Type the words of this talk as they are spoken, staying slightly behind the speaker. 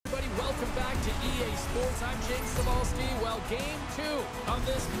Welcome back to EA Sports. I'm James Cebulski. Well, Game 2 of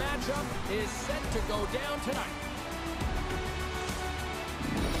this matchup is set to go down tonight.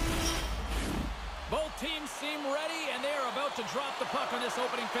 Both teams seem ready, and they are about to drop the puck on this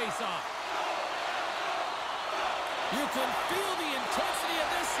opening faceoff. You can feel the intensity of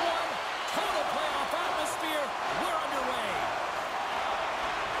this one. Total playoff atmosphere. We're underway.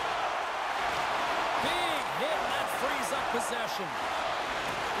 Big hit, and that frees up possession.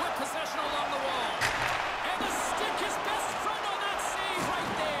 With possession along the wall. And the stick is best friend on that save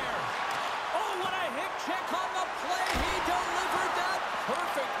right there. Oh, what a hip check on the play. He delivered that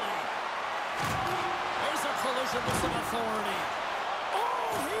perfectly. There's a collision with some authority.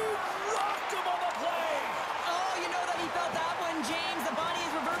 Oh, he rocked him on the play. Oh, you know that he felt that one, James. The body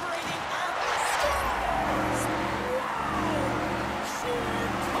is reverberating. Sheer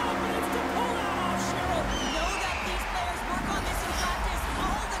confidence to pull that off, Cheryl. You know that these players work on this in practice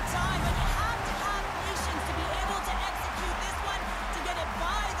all the time, but you have to have patience to be able to execute this one to get it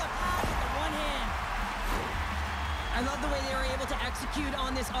by the pad with the one hand. I love the way they were able to execute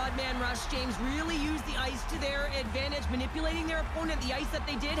on this odd man rush. James really used the ice to their advantage, manipulating their opponent, the ice that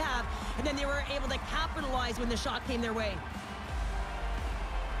they did have, and then they were able to capitalize when the shot came their way.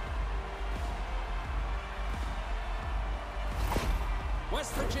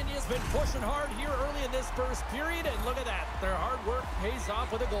 West Virginia's been pushing hard here early in this first period, and look at that. Their hard work pays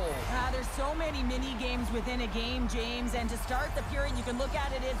off with a goal. There's so many mini games within a game, James, and to start the period, you can look at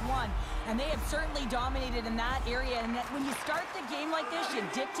it as one. And they have certainly dominated in that area, and that when you start the game like this, you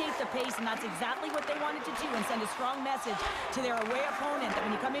dictate the pace, and that's exactly what they wanted to do, and send a strong message to their away opponent that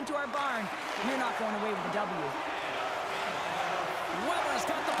when you come into our barn, you're not going away with a W. Weber's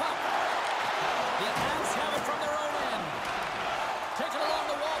got the puck. The Avs have it from their own end. Taken along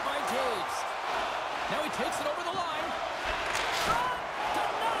the wall by Taves. Now he takes it over the line. Shot!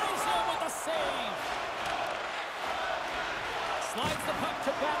 Denies him with a save. Slides the puck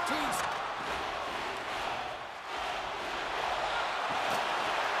to Baptiste.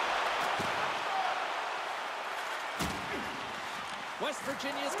 West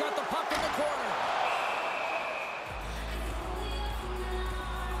Virginia's got the puck in the corner.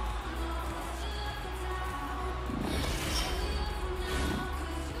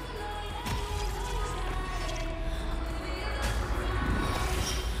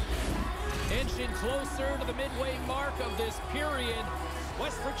 Inching closer to the midway mark of this period.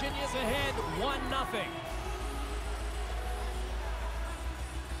 West Virginia's ahead 1-0.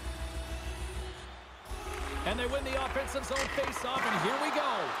 And they win the offensive zone faceoff, and here we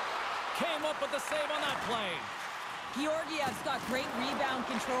go. Came up with the save on that play. Georgiev's got great rebound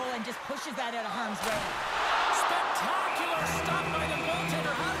control and just pushes that out of harm's way. Spectacular stop by the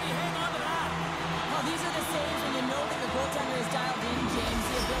goaltender. How did he hang on to that? Well, these are the saves when you know that your goaltender is dialed in, James.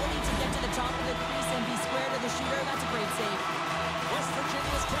 The ability to get to the top of the crease and be square to the shooter, that's a great save. West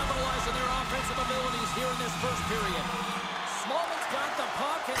Virginia's capitalizing their offensive abilities here in this first period. Smallman's got the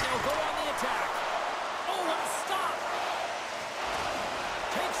puck, and they'll go on the attack. Oh, what a stop!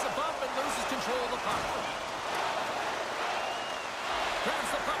 Takes the bump and loses control of the puck.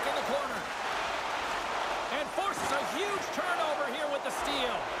 Grabs the puck in the corner. And forces a huge turnover here with the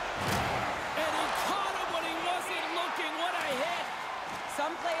steal. And he caught him when he wasn't looking. What a hit!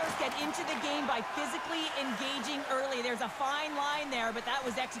 Some players get into the game by physically engaging early. There's a fine line there, but that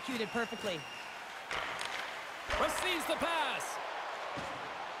was executed perfectly. Receives the pass.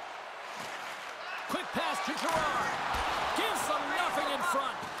 Quick pass to Gerard. Gives them nothing in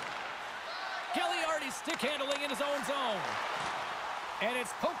front. Gagliardi stick handling in his own zone. And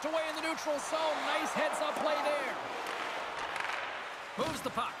it's poked away in the neutral zone. Nice heads-up play there. Moves the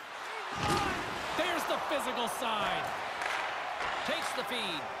puck. There's the physical side. Takes the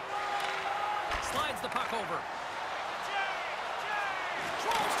feed. Slides the puck over.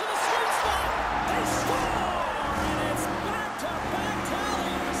 Drives to the sweet spot. They score! And it's back-to-back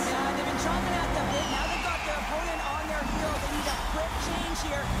tallies. Yeah, they've been chomping at the bit. Now they've got their opponent on their heel. They need a quick change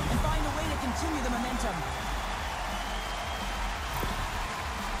here and find a way to continue the momentum.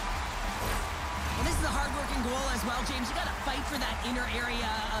 Well, this is a hard-working goal as well, James. You got to fight for that inner area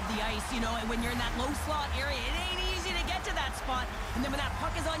of the ice, you know, and when you're in that low slot area, it ain't easy to get to that spot. And then when that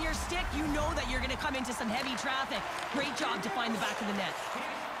puck is on your stick, you know that you're going to come into some heavy traffic. Great job to find the back of the net.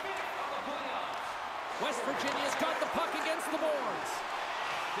 West Virginia's got the puck against the boards.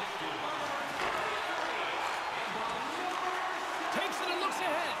 Takes it and looks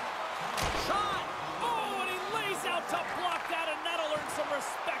ahead. Shot! Oh, and he lays out to block that, and that'll earn some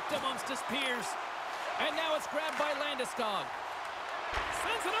respect amongst his peers. And now it's grabbed by Landeskog.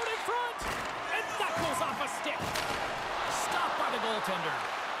 Sends it out in front, and that goes off a stick. Stopped by the goaltender.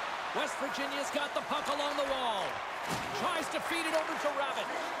 West Virginia's got the puck along the wall. Tries to feed it over to Rabbit.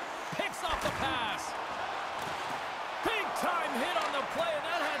 Picks off the pass. Big time hit on the play, and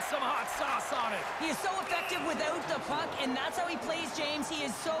that had some hot sauce on it. He is so effective without the puck, and that's how he plays, James. He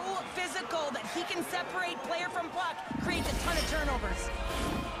is so physical that he can separate player from puck, creates a ton of turnovers.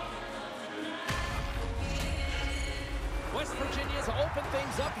 West Virginia's opened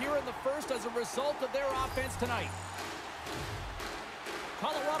things up here in the first as a result of their offense tonight.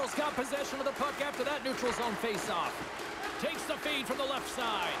 Colorado's got possession of the puck after that neutral zone faceoff. Takes the feed from the left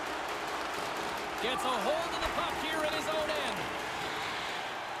side. Gets a hold of the puck here at his own end.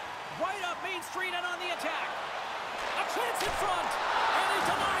 Right up Main Street and on the attack. A chance in front. And he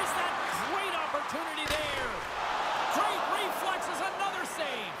denies that great opportunity there. Great reflexes, another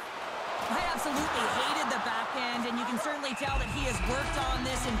save. I absolutely hated the backhand, and you can certainly tell that he has worked on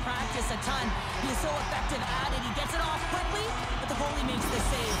this in practice a ton. He is so effective at it. He gets it off quickly, but the goalie makes the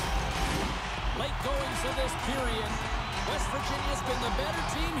save. Late goings of this period. West Virginia's been the better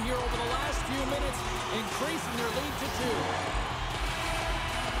team here over the last few minutes, increasing their lead to 2.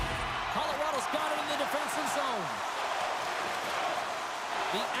 Colorado's got it in the defensive zone.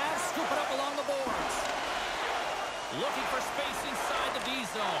 The Avs scoop it up along the boards. Looking for space inside the D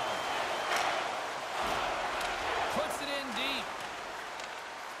zone. Puts it in deep.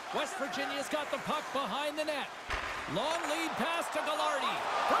 West Virginia's got the puck behind the net. Long lead pass to Gallardi.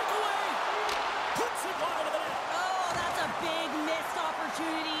 Breakaway. Puts it wide of the net. That's a big missed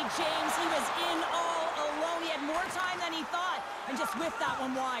opportunity, James. He was in all alone. He had more time than he thought and just whiffed that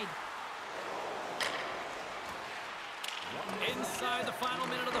one wide. Inside the final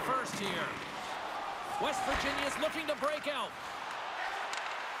minute of the first here. West Virginia's looking to break out.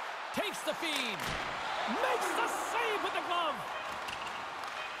 Takes the feed. Makes the save with the glove.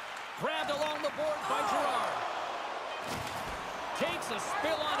 Grabbed along the board by Girard. Takes a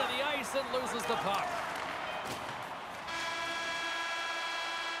spill onto the ice and loses the puck.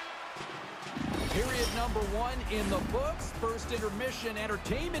 Period number 1 in the books. First intermission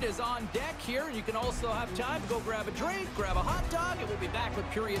entertainment is on deck here. You can also have time to go grab a drink, grab a hot dog, and we'll be back with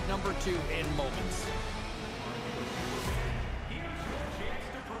period number 2 in moments.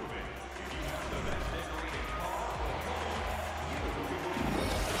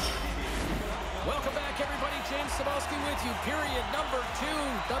 Welcome back, everybody. James Cebulski with you. Period number 2.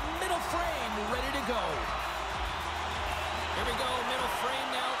 The middle frame ready to go. Here we go. Middle frame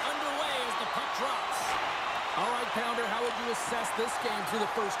now underway as the puck drops. All right, Pounder, how would you assess this game through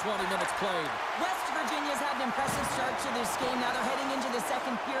the first 20 minutes played? West Virginia's had an impressive start to this game. Now they're heading into the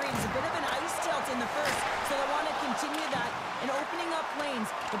second period. It's a bit of an ice tilt in the first, so they want to continue that and opening up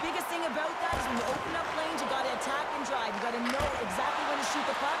lanes. The biggest thing about that is when you open up lanes, you got to attack and drive. You got to know exactly when to shoot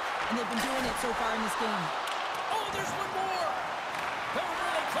the puck, and they've been doing it so far in this game. Oh, there's one more. They're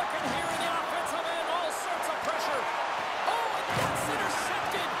really clicking here in the offensive end. All sorts of pressure. Oh, and that's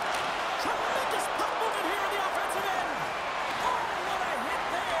intercepted. Tremendous puck movement here in the offensive end. Oh, what a hit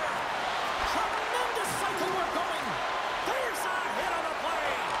there. Tremendous cycle work going. There's a hit on the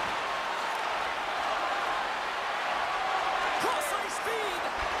play. Cross-ice feed.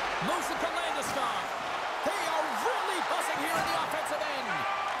 Moves it to Landeskog. They are really buzzing here in the offensive end.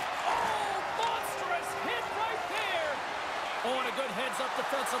 Oh, monstrous hit right there. Oh, and a good heads-up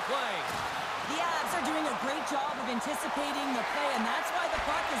defensive play. The Avs are doing a great job of anticipating the play, and that's why the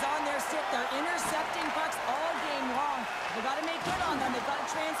puck is on their stick. They're intercepting pucks all game long. They've got to make good on them. They've got to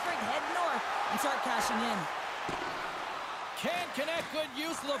transfer it, head north, and start cashing in. Can't connect. Good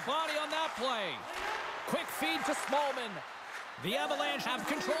use of the body on that play. Quick feed to Smallman. The Avalanche have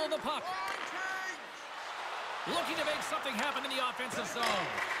control of the puck. Looking to make something happen in the offensive zone.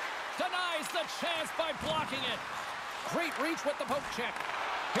 Denies the chance by blocking it. Great reach with the poke check.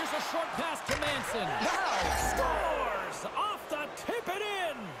 Here's a short pass to Manson. Wow! Scores! Off the tip and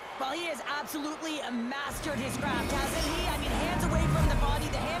in! Well, he has absolutely mastered his craft, hasn't he? I mean, hands away from the body,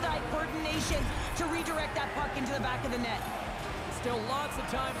 the hand-eye coordination to redirect that puck into the back of the net. Still lots of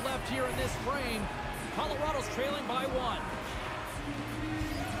time left here in this frame. Colorado's trailing by 1.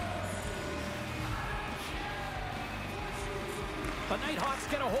 The Nighthawks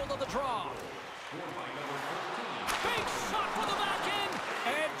get a hold of the draw. Big shot for the back end,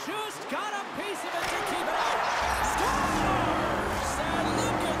 and just got a piece of it to keep it out. Scores! And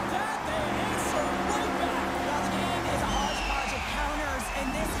look at that, they answer right back. Well, the game is a hodgepodge of counters, and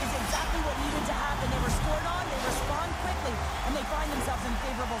this is exactly what needed to happen. They were scored on, they respond quickly, and they find themselves in a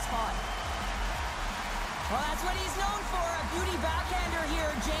favorable spot. Well, that's what he's known for, a beauty backhander here,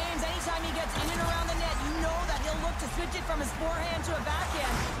 James. Anytime he gets in and around the net, you know that he'll look to switch it from his forehand to a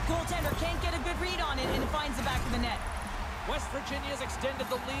backhand. Goaltender can't get a good read on it, and it finds the back of the net. West Virginia's extended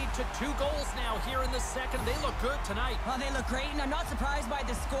the lead to 2 goals now here in the second. They look good tonight. Well, they look great, and I'm not surprised by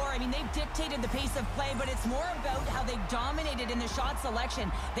the score. I mean, they've dictated the pace of play, but it's more about how they've dominated in the shot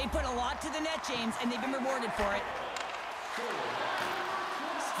selection. They put a lot to the net, James, and they've been rewarded for it.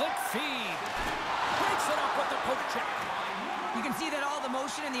 Slip feed. Breaks it up with the poke check. You can see that all the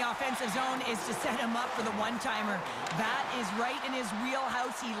motion in the offensive zone is to set him up for the one-timer. That is right in his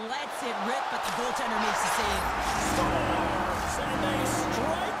wheelhouse. He lets it rip, but the goaltender makes the save. Scores! And they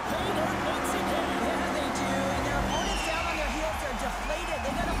strike pay dirt once again. Yeah, they do. And their opponents down on their heels are deflated.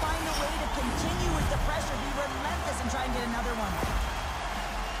 They got to find a way to continue with the pressure, be relentless, and try and get another one.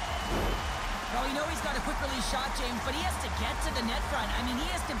 Well, you know he's got a quick release shot, James, but he has to get to the net front. I mean, he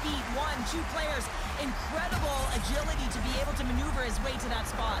has to beat 1, 2 players. Incredible agility to be able to maneuver his way to that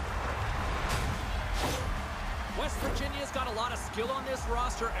spot. West Virginia's got a lot of skill on this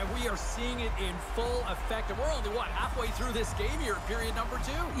roster, and we are seeing it in full effect. And we're only, halfway through this game here in period number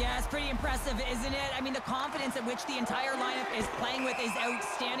 2? Yeah, it's pretty impressive, isn't it? I mean, the confidence at which the entire lineup is playing with is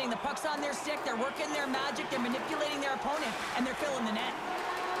outstanding. The puck's on their stick, they're working their magic, they're manipulating their opponent, and they're filling the net.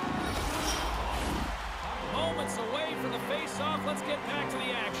 Moments away from the face-off. Let's get back to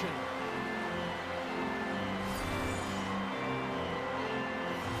the action.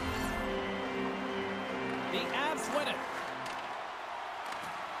 The Avs win it.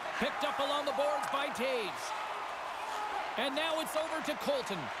 Picked up along the boards by Taves. And now it's over to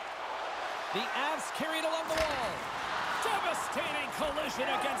Colton. The Avs carried along the wall. Devastating collision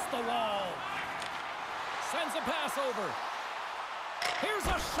against the wall. Sends a pass over. Here's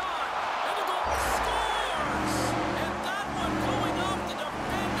a shot. And the goal scores! And that one going off the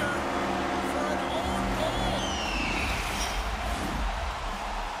defender for an own goal.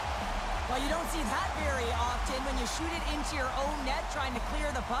 Well, you don't see that very often when you shoot it into your own net trying to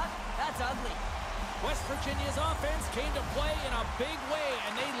clear the puck. That's ugly. West Virginia's offense came to play in a big way,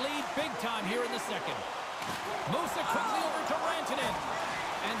 and they lead big time here in the second. Moves it quickly over to Rantanen.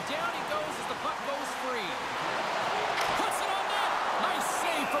 And down he goes as the puck goes free. Puts it on net. Nice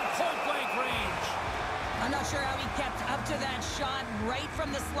save from point-blank range. I'm not sure how he kept up to that shot right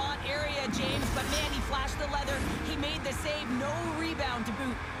from the slot area, James, but man, he flashed the leather. He made the save. No rebound to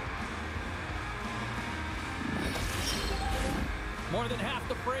boot. More than half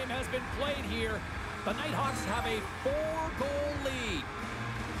the frame has been played here. The Nighthawks have a 4-goal lead.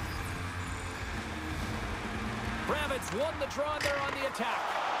 Kravitz won the draw there on the attack.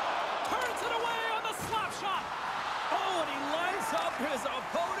 Turns it away on the slap shot. Oh, and he lines up his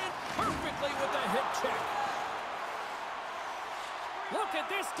opponent perfectly with the hip check. Look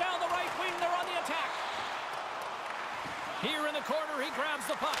at this down the right wing. They're on the attack. Here in the corner, he grabs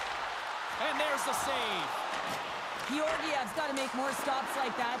the puck. And there's the save. Georgiev's got to make more stops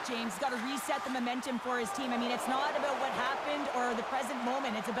like that, James. He's got to reset the momentum for his team. I mean, it's not about what happened or the present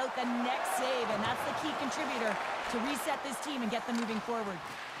moment. It's about the next save, and that's the key contributor to reset this team and get them moving forward.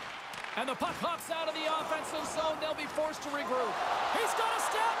 And the puck hops out of the offensive zone. They'll be forced to regroup. He's got a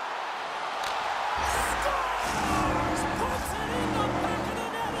step. Scores! Puts it in the back of the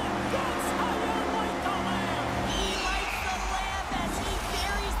net, and that's how you light the lamp. He lights the lamp as he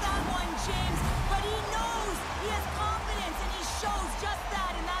buries that one, James. But he knows he has confidence, and he shows just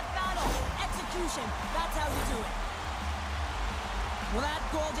that in that battle. Execution, that's how you do it. Well, that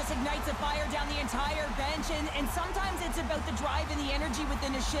goal just ignites a fire down the entire bench, and sometimes it's about the drive and the energy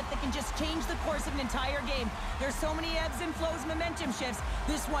within a shift that can just change the course of an entire game. There's so many ebbs and flows, momentum shifts.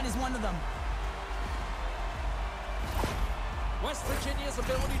 This one is one of them. West Virginia's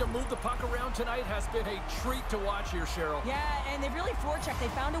ability to move the puck around tonight has been a treat to watch here, Cheryl. Yeah, and they've really forechecked.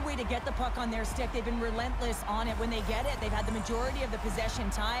 They found a way to get the puck on their stick. They've been relentless on it. When they get it, they've had the majority of the possession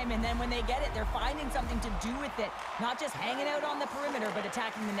time, and then when they get it, they're finding something to do with it. Not just hanging out on the perimeter, but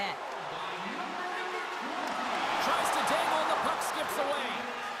attacking the net. Tries to dangle, and the puck skips away.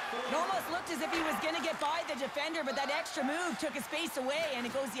 It almost looked as if he was going to get by the defender, but that extra move took his space away, and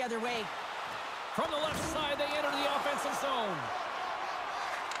it goes the other way. From the left side, they enter the offensive zone.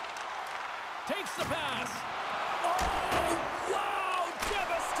 Takes the pass. Oh, wow!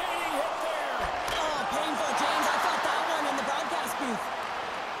 Devastating hit there. Oh, painful, James. I felt that one in the broadcast booth.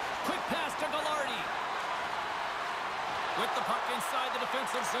 Quick pass to Gallardi. With the puck inside the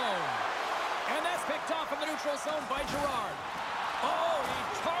defensive zone. And that's picked off in the neutral zone by Girard. Oh, he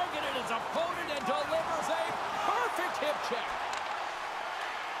targeted his opponent and delivers a perfect hip check.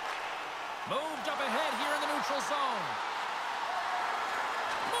 Moved up ahead here in the neutral zone.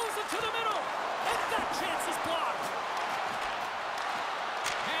 Moves it to the middle. And that chance is blocked.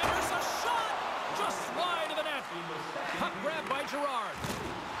 And there's a shot. Just wide of the net. Puck grabbed by Girard.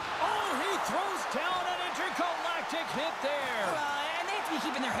 Oh, he throws down an intergalactic hit there. And they have to be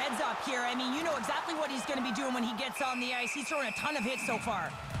keeping their heads up here. I mean, you know exactly what he's going to be doing when he gets on the ice. He's throwing a ton of hits so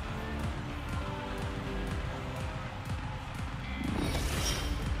far.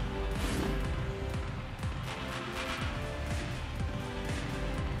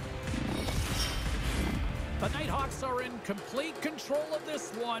 The Nighthawks are in complete control of this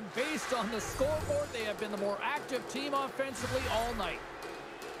one. Based on the scoreboard, they have been the more active team offensively all night.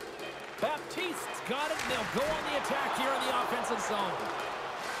 Baptiste's got it, and they'll go on the attack here in the offensive zone.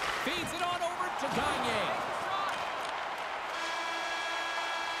 Feeds it on over to Gagne.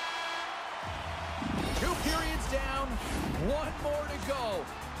 2 periods down, 1 more to go.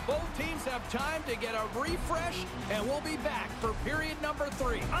 Both teams have time to get a refresh, and we'll be back for period number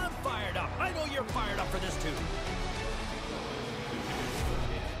 3. I'm fired up. I know you're fired up for this too.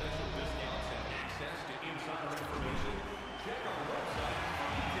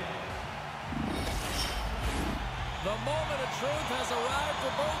 The moment of truth has arrived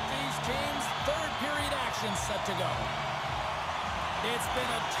for both these teams. Third period action set to go. It's been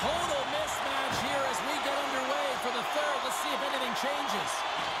a total mismatch here as we get underway for the third. Let's see if anything changes.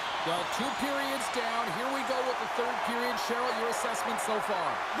 Well, 2 periods down. Here we go with the third period. Cheryl, your assessment so far?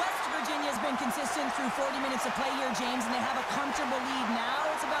 West Virginia's been consistent through 40 minutes of play here, James, and they have a comfortable lead. Now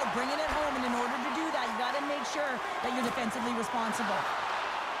it's about bringing it home, and in order to do that, you got to make sure that you're defensively responsible.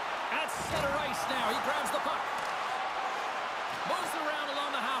 At center ice now. He grabs the puck. Moves around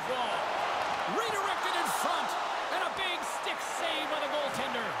along the half wall. Redirected in front. And a big stick save by the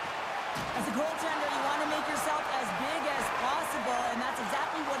goaltender. As a goaltender, you want to make yourself as big as possible, and that's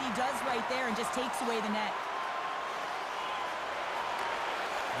exactly what he does right there and just takes away the net.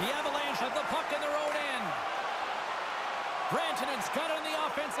 The Avalanche have the puck in their own end. Rantanen's got it on the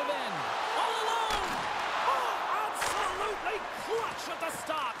offensive end. All alone! Oh, absolutely clutch at the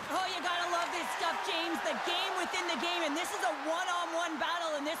stop. Oh, you got to love this stuff, James. The game within the game, and this is a one-on-one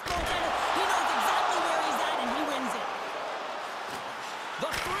battle, and this goaltender, he knows exactly where he's at, and he wins it. The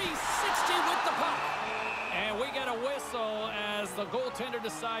 360 with the puck. And we get a whistle as the goaltender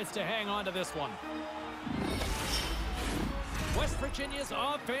decides to hang on to this one. West Virginia's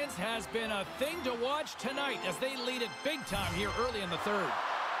offense has been a thing to watch tonight as they lead it big time here early in the third.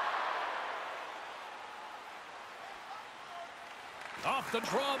 Off the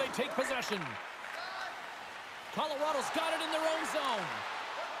draw, they take possession. Colorado's got it in their own zone.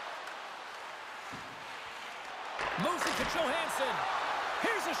 Moves it to Johansson.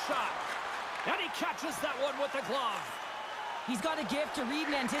 Here's a shot. And he catches that one with the glove. He's got a gift to read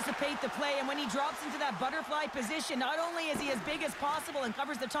and anticipate the play, and when he drops into that butterfly position, not only is he as big as possible and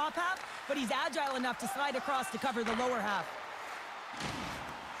covers the top half, but he's agile enough to slide across to cover the lower half.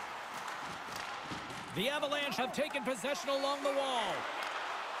 The Avalanche have taken possession along the wall.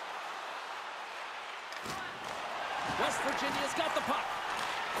 West Virginia's got the puck.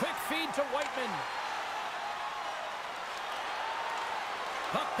 Quick feed to Whiteman.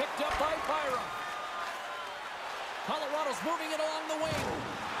 Puck picked up by Byram. Colorado's moving it along the wing.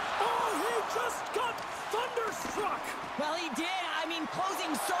 Oh, he just got thunderstruck. Well, he did. I mean,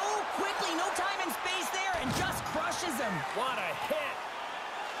 closing so quickly, no time and space there, and just crushes him. What a hit.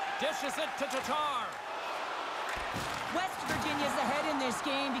 Dishes it to Tatar. West Virginia's ahead in this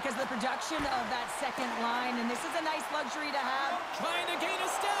game because of the production of that second line, and this is a nice luxury to have. Trying to gain a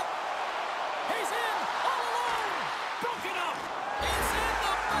step. He's in, all alone. Broken up. It's in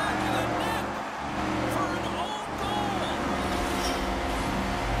the back of the net for an own goal.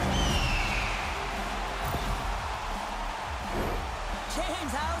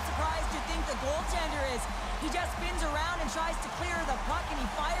 James, how surprised do you think the goaltender is? He just spins around and tries to clear the puck, and he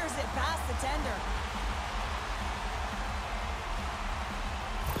fires it past the tender.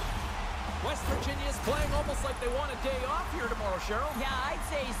 West Virginia's playing almost like they want a day off here tomorrow, Cheryl. Yeah, I'd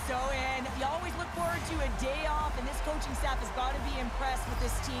say so, and you always look forward to a day off, and this coaching staff has got to be impressed with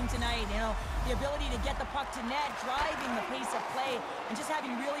this team tonight. You know, the ability to get the puck to net, driving the pace of play, and just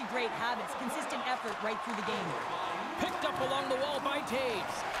having really great habits, consistent effort right through the game. Picked up along the wall by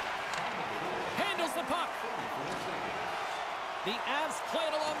Taves. Handles the puck. The Avs play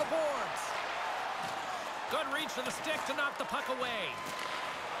it along the boards. Good reach to the stick to knock the puck away.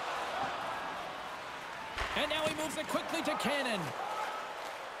 And now he moves it quickly to Cannon.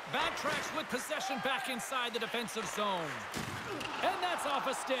 Backtracks with possession back inside the defensive zone. And that's off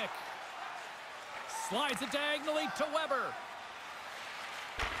a stick. Slides it diagonally to Weber.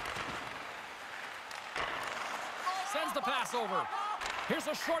 Sends the pass over. Here's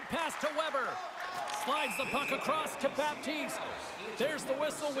a short pass to Weber. Slides the puck across to Baptiste. There's the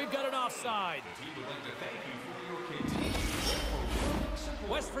whistle. We've got an offside.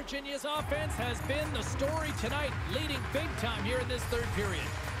 West Virginia's offense has been the story tonight, leading big time here in this third period.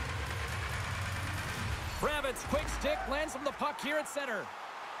 Rabbit's quick stick lands from the puck here at center.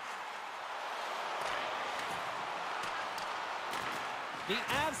 The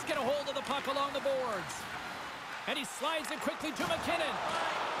Avs get a hold of the puck along the boards. And he slides it quickly to McKinnon.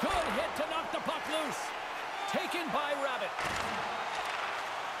 Good hit to knock the puck loose. Taken by Rabbit.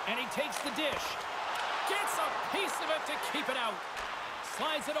 And he takes the dish. Gets a piece of it to keep it out.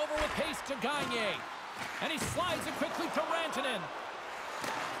 Slides it over with pace to Gagne. And he slides it quickly to Rantanen.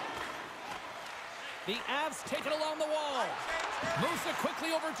 The Avs take it along the wall. Moves it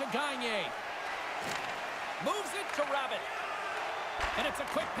quickly over to Gagne. Moves it to Rabbit. And it's a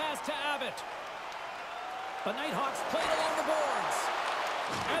quick pass to Abbott. The Nighthawks play it along the boards.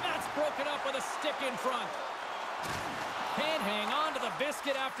 And that's broken up with a stick in front. Can't hang on to the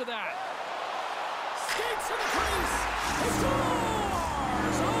biscuit after that. Skates to the crease. He scores!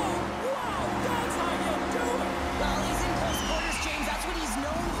 Oh, wow, that's how you do it. Well, he's in close quarters, James. That's what he's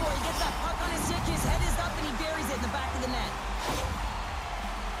known for. He gets that puck on his stick, his head is up, and he buries it in the back of the net.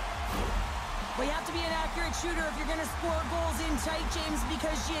 Well, you have to be an accurate shooter if you're going to score goals in tight, James,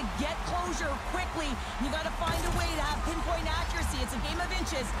 because you get closure quickly. You got to find a way to have pinpoint accuracy. It's a game of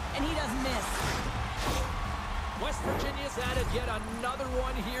inches, and he doesn't miss. West Virginia's added yet another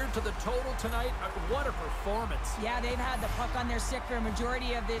one here to the total tonight. What a performance. Yeah, they've had the puck on their stick for a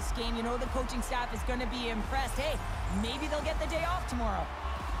majority of this game. You know the coaching staff is going to be impressed. Hey, maybe they'll get the day off tomorrow.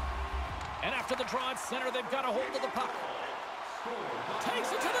 And after the draw at center, they've got a hold of the puck.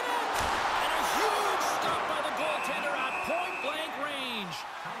 Takes it to the net. And a huge stop by the goaltender at point-blank range.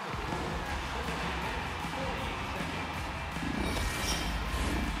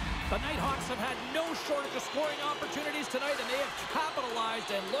 The Nighthawks have had no shortage of scoring opportunities tonight, and they have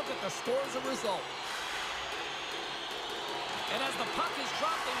capitalized, and look at the score as a result. And as the puck is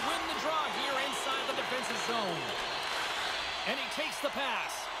dropped, they win the draw here inside the defensive zone. And he takes the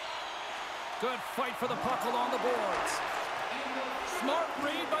pass. Good fight for the puck along the boards. Smart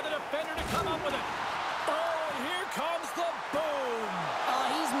read by the defender to come up with it. Oh, and here comes the boom. Oh,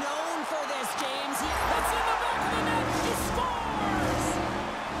 he's known for this, James. It's in the back of the net. He scores!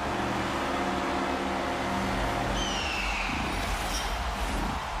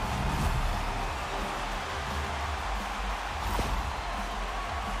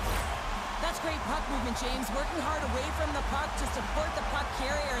 That's great puck movement, James. Working hard away from the puck to support the puck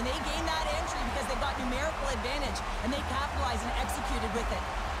carrier, and they gain that entry because they got numerical advantage, and they capitalized and executed with it.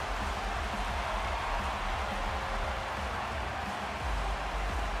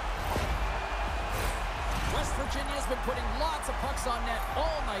 West Virginia's been putting lots of pucks on net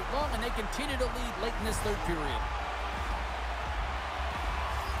all night long, and they continue to lead late in this third period.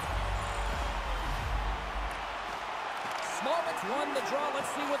 Smallman's won the draw. Let's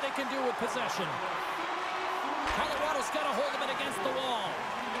see what they can do with possession. Colorado's got a hold of it against the wall.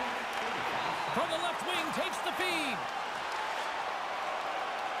 From the left wing, takes the feed.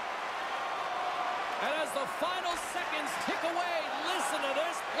 And as the final seconds tick away, listen to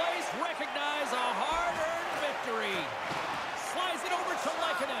this place recognize a hard-earned victory. Slides it over to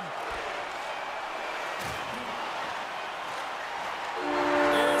Lehkonen.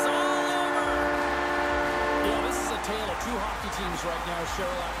 It's all over. Yeah, this is a tale of two hockey teams right now, Cheryl.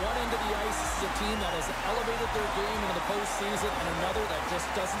 At one end of the ice, this is a team that has elevated their game into the postseason, and another that just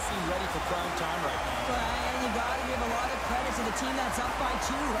doesn't seem ready for prime time right now. Well, you got to give a lot of credit to the team that's up by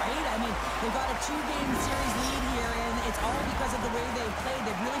 2, right? I mean, they've got a 2-game series lead here, and it's all because of the way they've played.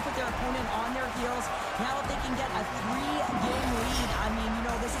 They've really put their opponent on their heels. Now if they can get a 3-game lead, I mean, you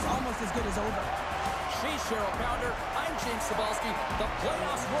know, this is almost as good as over. She's Cheryl Pounder. I'm James Cebulski. The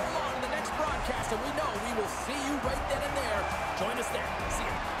playoffs roll on in the next broadcast, and we know we will see you right then and there. Join us there. See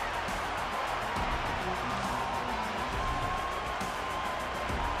you.